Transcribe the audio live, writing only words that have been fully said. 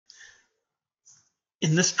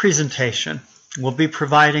In this presentation, we'll be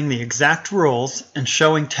providing the exact rules and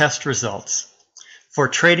showing test results for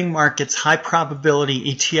TradingMarkets high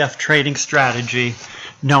probability ETF trading strategy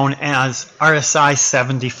known as RSI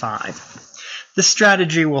 75. This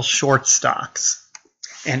strategy will short stocks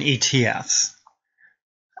and ETFs.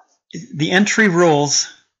 The entry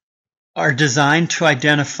rules are designed to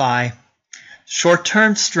identify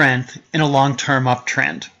short-term strength in a long-term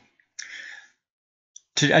uptrend.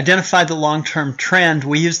 To identify the long-term trend,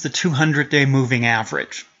 we use the 200-day moving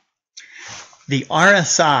average. The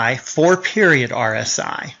RSI, 4-period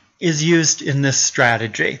RSI, is used in this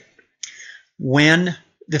strategy. When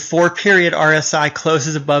the 4-period RSI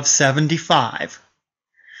closes above 75,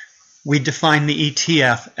 we define the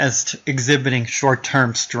ETF as exhibiting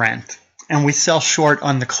short-term strength, and we sell short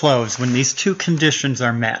on the close when these two conditions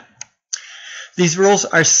are met. These rules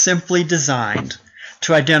are simply designed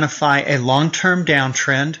to identify a long-term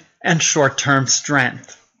downtrend and short-term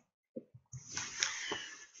strength.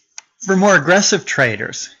 For more aggressive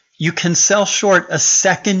traders, you can sell short a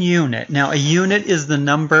second unit. Now, a unit is the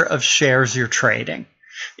number of shares you're trading.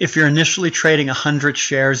 If you're initially trading 100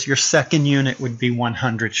 shares, your second unit would be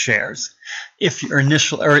 100 shares. If your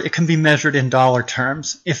initial, or it can be measured in dollar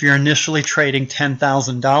terms. If you're initially trading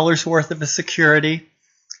 $10,000 worth of a security,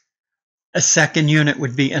 a second unit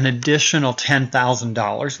would be an additional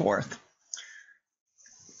 $10,000 worth.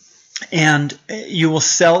 And you will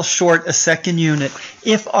sell short a second unit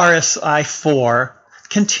if RSI 4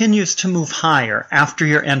 continues to move higher after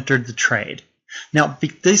you're entered the trade. Now,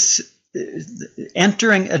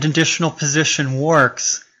 entering an additional position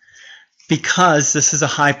works because this is a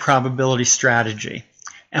high probability strategy.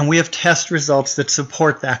 And we have test results that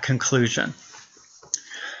support that conclusion.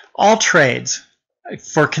 All trades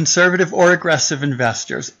for conservative or aggressive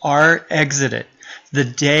investors are exited the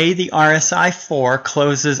day the RSI 4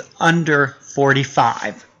 closes under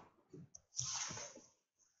 45.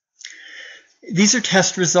 These are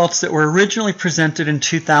test results that were originally presented in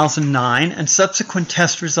 2009, and subsequent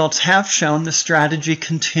test results have shown the strategy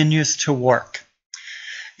continues to work.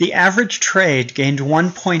 The average trade gained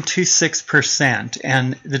 1.26%,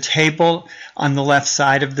 and the table on the left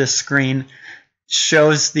side of this screen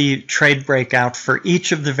shows the trade breakout for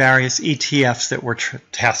each of the various ETFs that were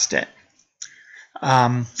tested.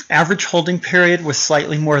 Average holding period was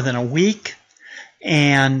slightly more than a week,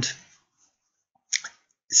 and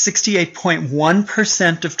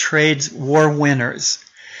 68.1% of trades were winners.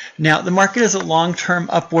 Now, the market has a long-term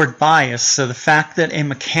upward bias, so the fact that a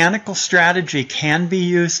mechanical strategy can be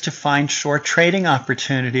used to find short trading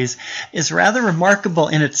opportunities is rather remarkable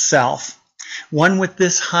in itself. One with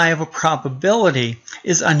this high of a probability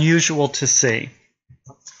is unusual to see.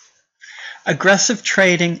 Aggressive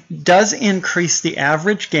trading does increase the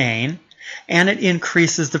average gain, and it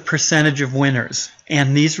increases the percentage of winners.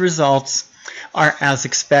 And these results are as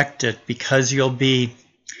expected because you'll be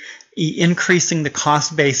increasing the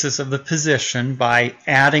cost basis of the position by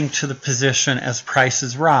adding to the position as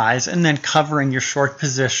prices rise and then covering your short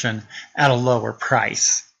position at a lower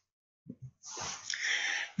price.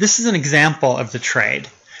 This is an example of the trade,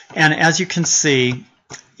 and as you can see,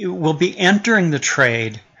 we'll be entering the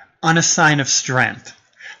trade on a sign of strength.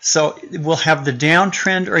 So we'll have the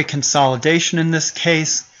downtrend or a consolidation in this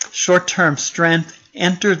case, short-term strength,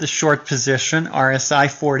 enter the short position, RSI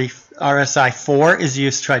 4 is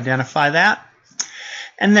used to identify that,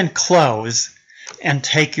 and then close and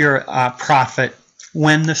take your profit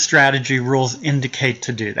when the strategy rules indicate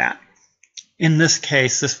to do that. In this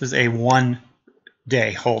case, this was a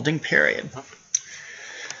 1-day holding period.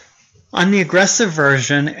 On the aggressive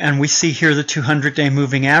version, and we see here the 200-day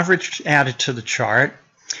moving average added to the chart,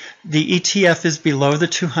 the ETF is below the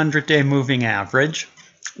 200-day moving average.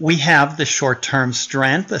 We have the short-term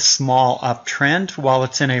strength, a small uptrend, while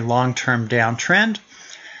it's in a long-term downtrend.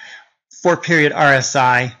 4-period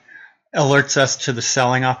RSI alerts us to the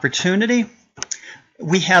selling opportunity.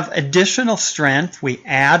 We have additional strength. We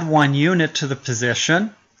add 1 unit to the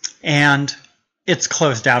position, and it's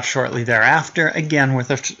closed out shortly thereafter, again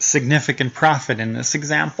with a significant profit in this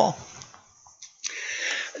example.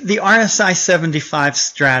 The RSI 75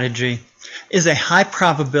 strategy is a high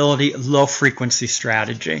probability, low frequency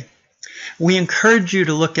strategy. We encourage you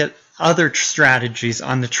to look at other strategies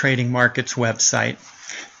on the TradingMarkets website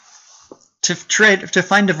to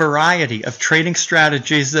find a variety of trading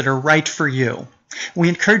strategies that are right for you. We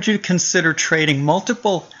encourage you to consider trading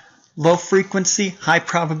multiple low frequency, high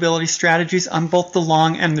probability strategies on both the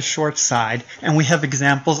long and the short side, and we have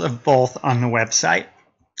examples of both on the website.